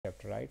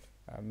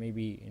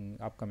maybe in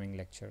upcoming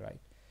lecture, right?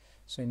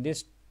 So in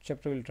this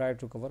chapter we'll try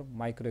to cover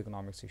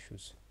microeconomics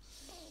issues.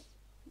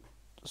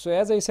 So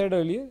as I said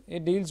earlier,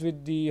 it deals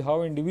with the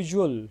how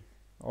individual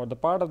or the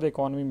part of the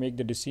economy make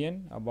the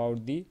decision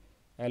about the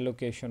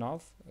allocation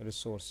of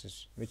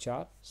resources which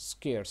are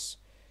scarce,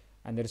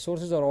 and the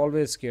resources are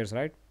always scarce,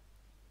 right?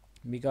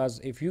 Because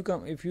if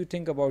you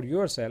think about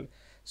yourself,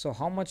 so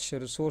how much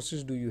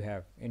resources do you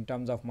have in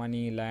terms of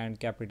money, land,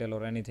 capital,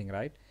 or anything,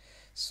 right?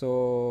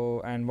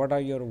 So, and what are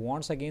your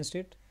wants against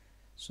it?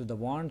 So the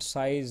want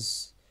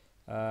size,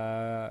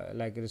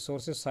 like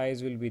resources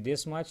size will be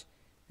this much,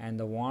 and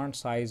the want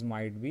size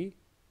might be,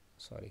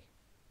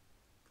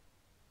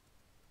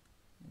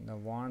 the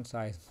want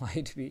size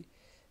might be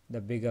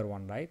the bigger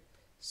one, right?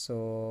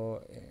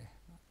 So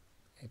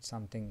it's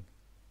something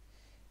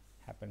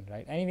happened,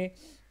 right? Anyway,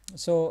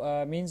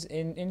 so means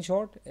in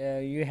short,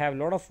 you have a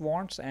lot of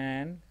wants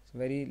and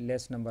very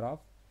less number of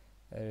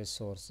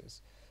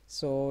resources.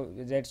 So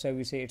that's why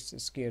we say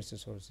it's scarce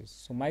resources.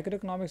 So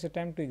microeconomics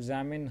attempt to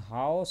examine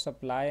how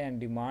supply and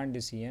demand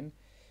decision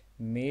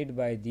made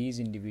by these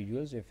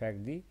individuals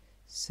affect the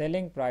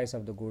selling price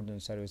of the goods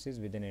and services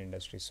within an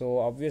industry. So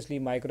obviously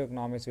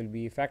microeconomics will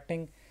be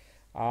affecting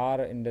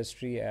our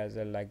industry as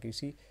well, like you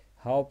see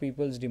how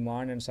people's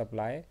demand and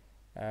supply,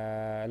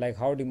 like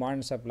how demand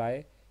and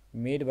supply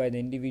made by the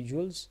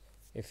individuals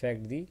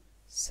affect the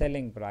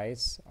selling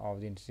price of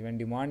the industry. When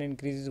demand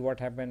increases, what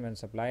happens? When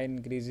supply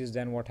increases,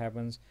 then what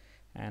happens,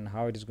 and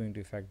how it is going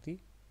to affect the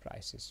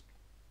prices.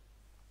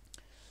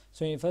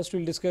 So first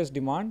we'll discuss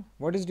demand.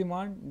 What is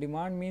demand?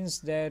 Demand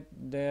means that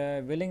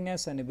the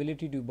willingness and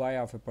ability to buy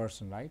of a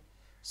person, right?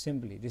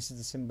 Simply, this is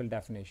the simple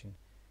definition.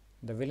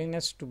 The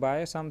willingness to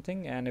buy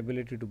something and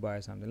ability to buy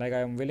something. Like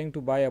I am willing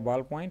to buy a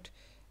ballpoint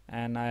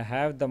and I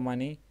have the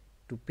money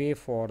to pay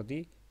for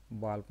the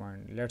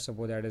ballpoint. Let's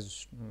suppose that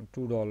is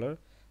 $2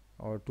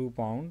 or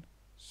 £2.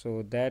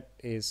 So that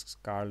is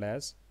called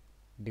as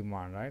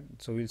demand, right?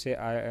 So we'll say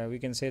we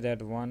can say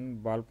that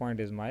one ballpoint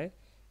is my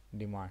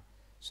demand.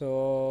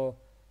 So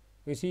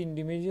we see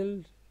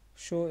individual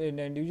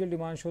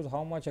demand shows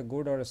how much a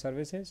good or a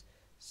services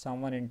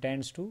someone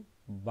intends to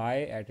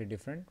buy at a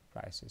different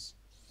prices.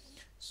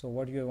 So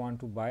what you want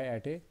to buy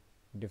at a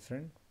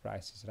different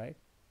prices, right?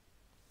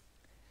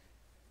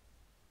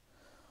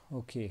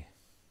 Okay.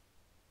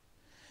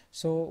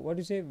 So what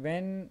you say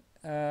when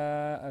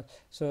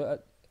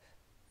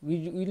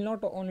we will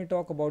not only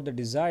talk about the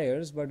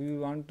desires, but we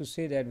want to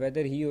say that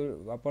whether he or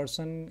a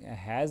person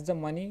has the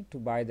money to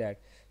buy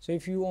that. So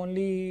if you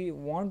only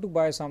want to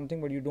buy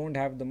something but you don't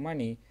have the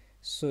money,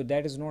 so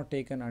that is not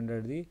taken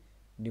under the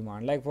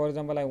demand. Like for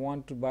example, I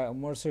want to buy a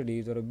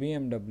Mercedes or a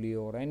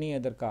BMW or any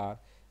other car,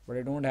 but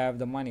I don't have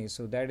the money,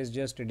 so that is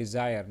just a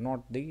desire,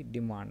 not the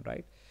demand,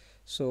 right?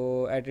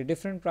 So at a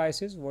different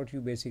prices, what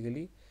you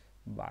basically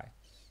buy.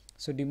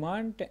 So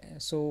demand,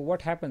 so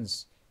what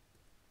happens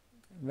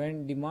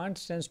when demand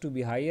tends to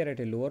be higher at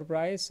a lower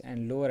price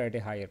and lower at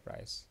a higher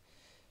price?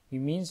 It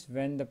means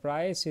when the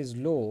price is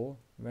low,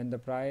 when the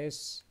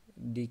price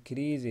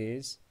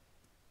decreases,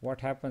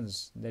 what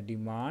happens? The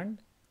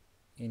demand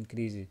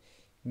increases.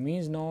 It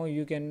means now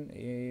you can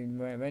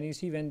when you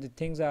see when the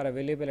things are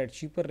available at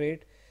cheaper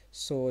rate,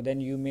 so then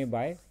you may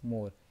buy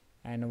more,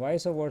 and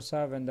vice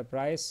versa. When the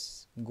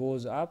price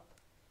goes up,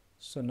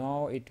 so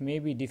now it may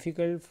be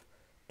difficult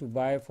to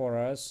buy for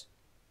us,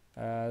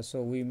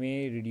 so we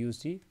may reduce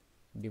the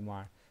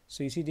demand.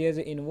 So you see there is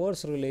an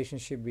inverse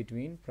relationship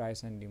between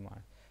price and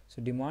demand.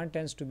 So demand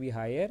tends to be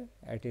higher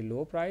at a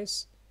low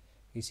price.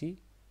 You see,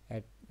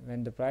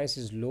 when the price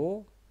is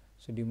low,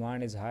 so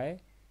demand is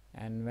high,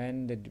 and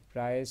when the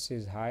price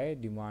is high,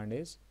 demand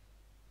is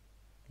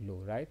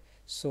low, right?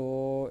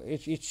 So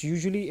it's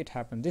usually it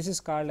happens. This is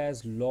called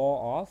as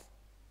law of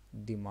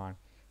demand.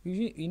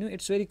 Usually,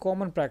 it's very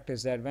common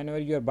practice that whenever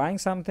you are buying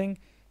something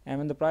and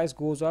when the price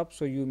goes up,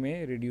 so you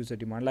may reduce the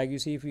demand. Like you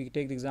see, if we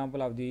take the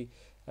example of the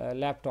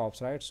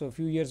laptops, right? So a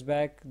few years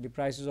back, the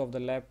prices of the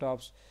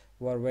laptops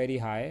were very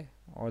high,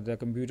 or the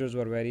computers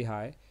were very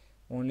high.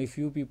 Only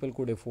few people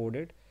could afford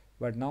it.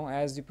 But now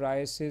as the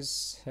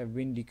prices have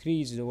been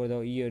decreased over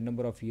the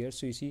number of years,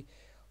 so you see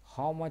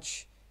how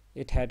much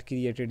it had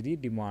created the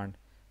demand.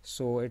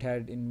 So it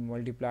had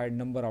multiplied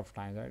number of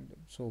times, right?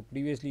 So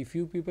previously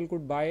few people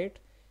could buy it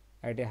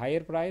at a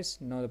higher price.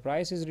 Now the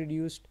price is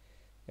reduced,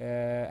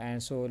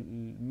 and so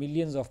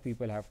millions of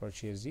people have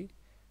purchased the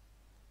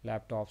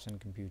laptops and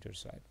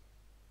computers, right?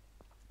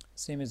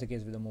 Same is the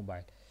case with the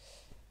mobile.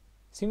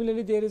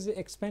 Similarly, there is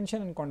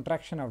expansion and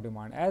contraction of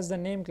demand. As the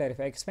name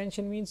clarifies,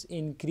 expansion means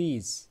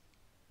increase,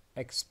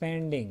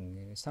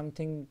 expanding,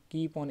 something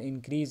keep on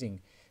increasing.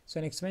 So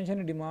an expansion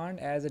in demand,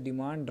 as the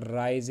demand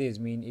rises,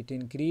 mean it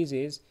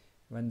increases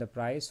when the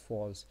price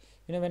falls.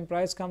 When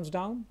price comes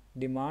down,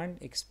 demand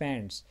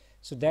expands.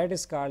 So that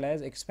is called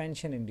as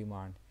expansion in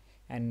demand.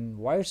 And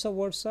vice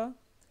versa,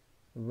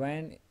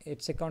 when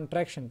it's a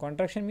contraction.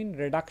 Contraction means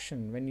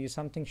reduction, when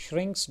something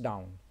shrinks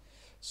down.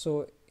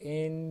 So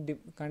in the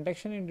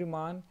contraction in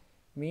demand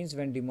means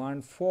when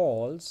demand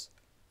falls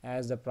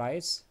as the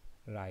price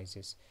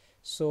rises.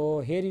 So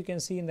here you can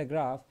see in the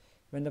graph,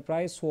 when the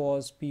price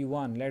was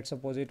P1, let's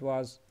suppose it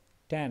was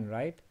 10,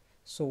 right?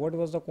 So what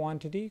was the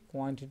quantity?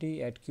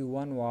 Quantity at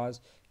Q1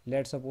 was,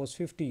 let's suppose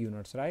 50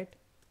 units, right?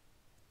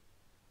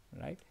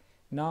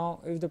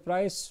 Now if the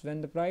price,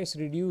 when the price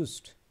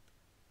reduced,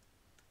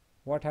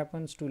 what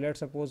happens to, let's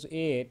suppose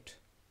 8,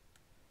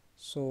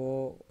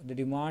 so the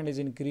demand is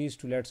increased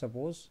to, let's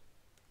suppose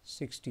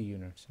 60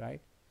 units,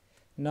 right?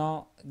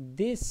 Now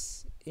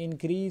this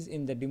increase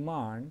in the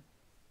demand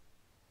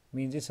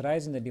means this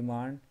rise in the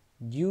demand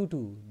due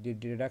to the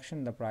reduction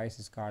in the price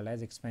is called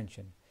as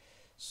expansion.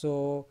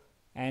 So,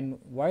 and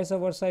vice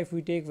versa, if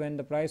we take when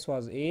the price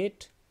was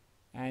 8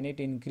 and it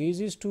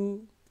increases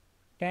to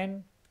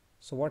 10,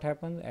 so what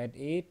happens at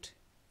 8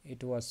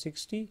 it was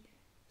 60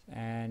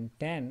 and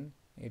 10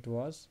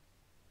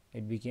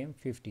 it became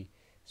 50.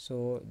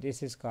 So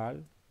this is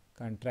called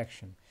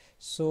contraction.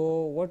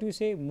 So what we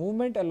say,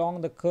 movement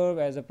along the curve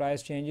as the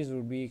price changes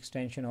would be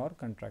extension or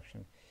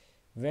contraction.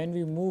 When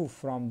we move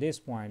from this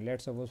point,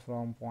 let's suppose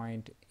from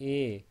point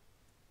A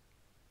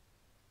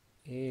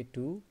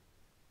to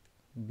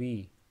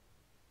B,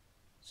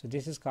 so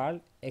this is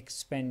called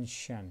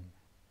expansion,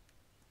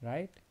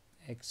 right?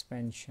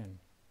 Expansion.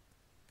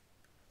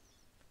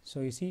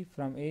 So you see,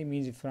 from A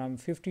means from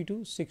 50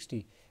 to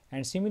 60,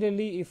 and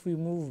similarly if we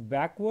move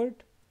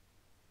backward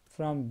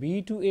from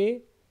B to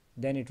A,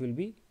 then it will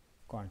be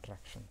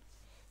contraction.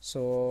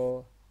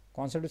 So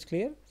concept is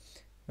clear.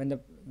 When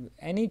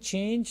any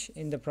change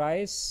in the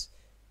price,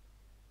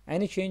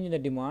 any change in the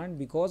demand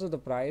because of the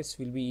price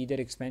will be either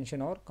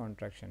expansion or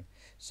contraction.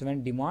 So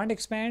when demand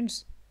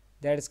expands,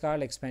 that is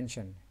called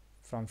expansion.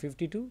 From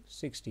 50 to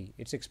 60,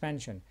 it's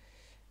expansion.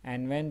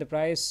 And when the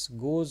price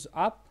goes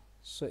up,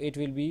 so it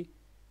will be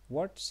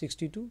what,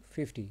 60 to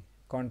 50,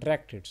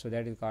 contracted. So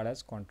that is called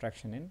as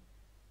contraction in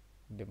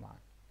demand.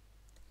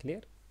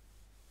 Clear?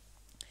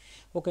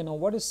 Okay, now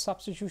what is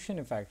substitution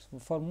effect?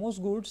 For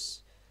most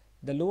goods,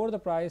 the lower the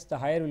price, the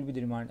higher will be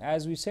the demand.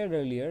 As we said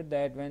earlier,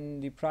 that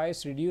when the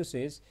price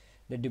reduces,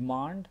 the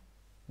demand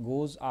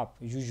goes up,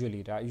 usually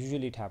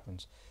it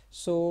happens.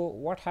 So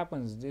what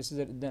happens, this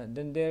is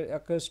then there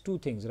occurs two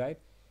things, right?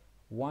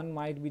 One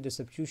might be the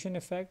substitution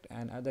effect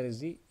and other is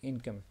the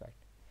income effect.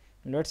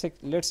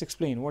 Let's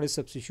explain what is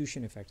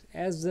substitution effect.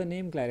 As the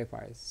name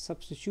clarifies,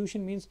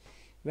 substitution means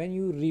when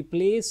you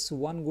replace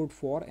one good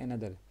for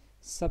another.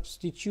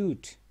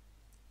 Substitute,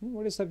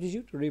 what is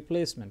substitute?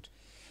 Replacement.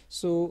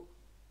 So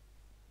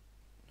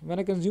when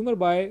a consumer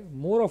buy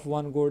more of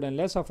one good and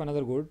less of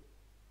another good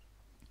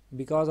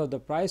because of the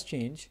price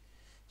change,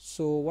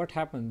 so what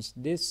happens,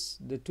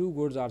 the two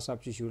goods are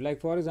substituted.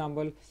 Like for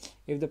example,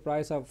 if the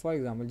price of, for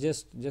example,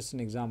 just an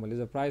example, if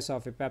the price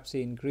of a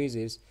Pepsi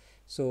increases,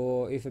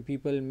 so if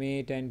people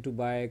may tend to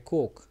buy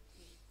Coke,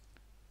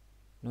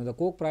 now the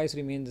Coke price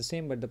remains the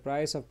same but the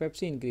price of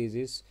Pepsi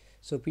increases,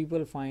 so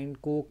people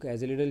find Coke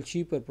as a little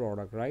cheaper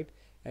product, right,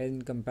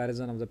 in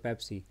comparison of the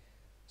Pepsi.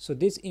 So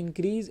this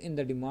increase in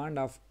the demand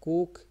of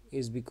Coke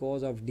is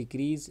because of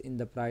decrease in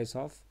the price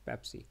of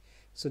Pepsi.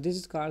 So this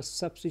is called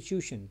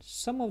substitution.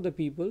 Some of the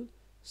people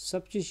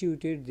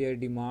substituted their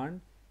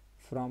demand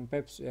from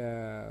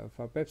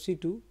Pepsi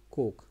to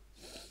Coke.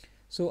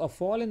 So a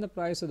fall in the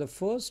price of the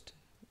first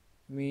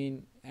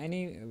mean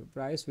any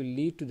price will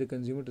lead to the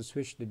consumer to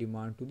switch the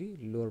demand to the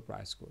lower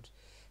price goods.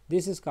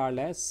 This is called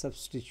as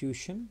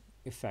substitution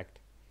effect.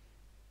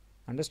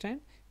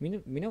 Understand?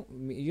 You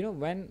know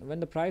when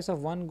the price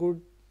of one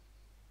good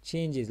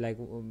changes, like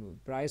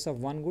price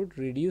of one good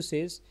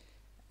reduces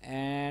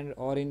and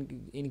or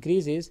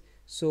increases,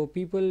 so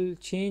people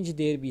change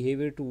their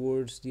behavior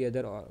towards the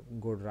other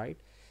good, right?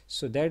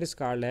 So that is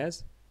called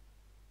as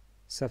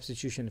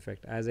substitution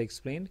effect. As I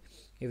explained,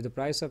 if the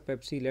price of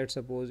Pepsi, let's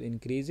suppose,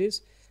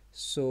 increases,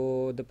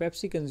 so the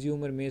Pepsi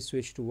consumer may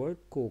switch toward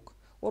Coke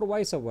or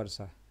vice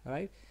versa,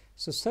 right?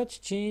 So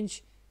such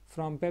change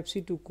from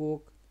Pepsi to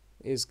Coke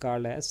is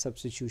called as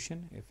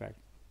substitution effect.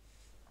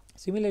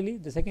 Similarly,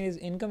 the second is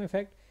income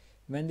effect.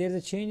 When there is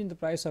a change in the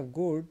price of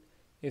good,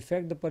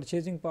 affect the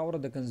purchasing power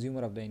of the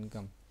consumer of the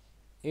income.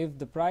 If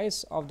the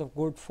price of the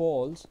good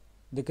falls,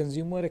 the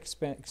consumer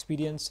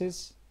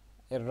experiences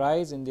a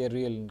rise in their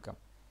real income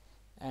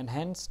and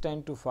hence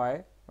tend to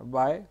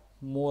buy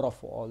more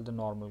of all the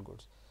normal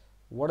goods.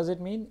 What does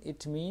it mean?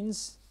 It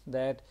means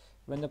that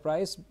when the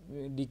price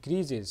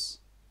decreases,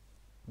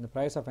 the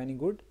price of any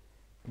good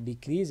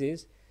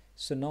decreases,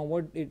 so now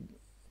what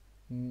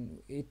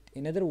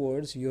in other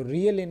words, your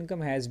real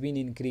income has been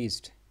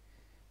increased.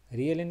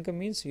 Real income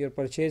means your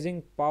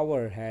purchasing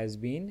power has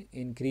been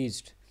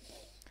increased.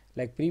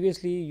 Like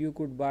previously you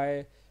could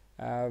buy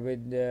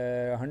with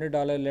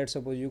 $100, let's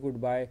suppose you could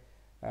buy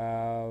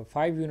 5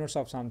 units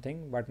of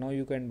something, but now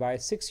you can buy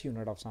 6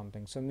 units of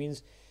something. So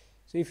means,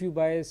 so if you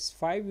buy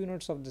 5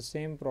 units of the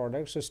same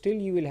product, so still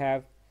you will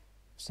have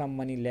some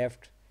money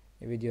left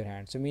with your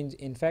hand. So means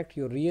in fact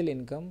your real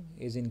income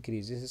is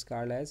increased. This is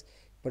called as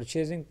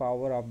purchasing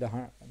power of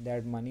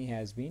that money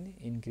has been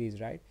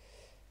increased, right?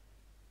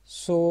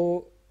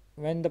 So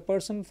when the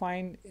person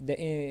feel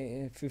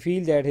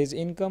that his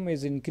income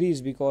is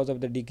increased because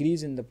of the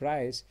decrease in the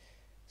price,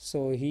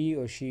 so he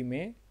or she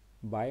may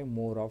buy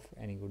more of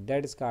any good.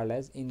 That is called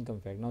as income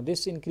factor. Now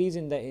this increase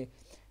in the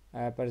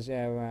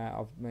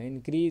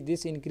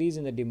increase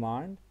in the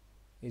demand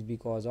is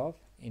because of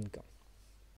income.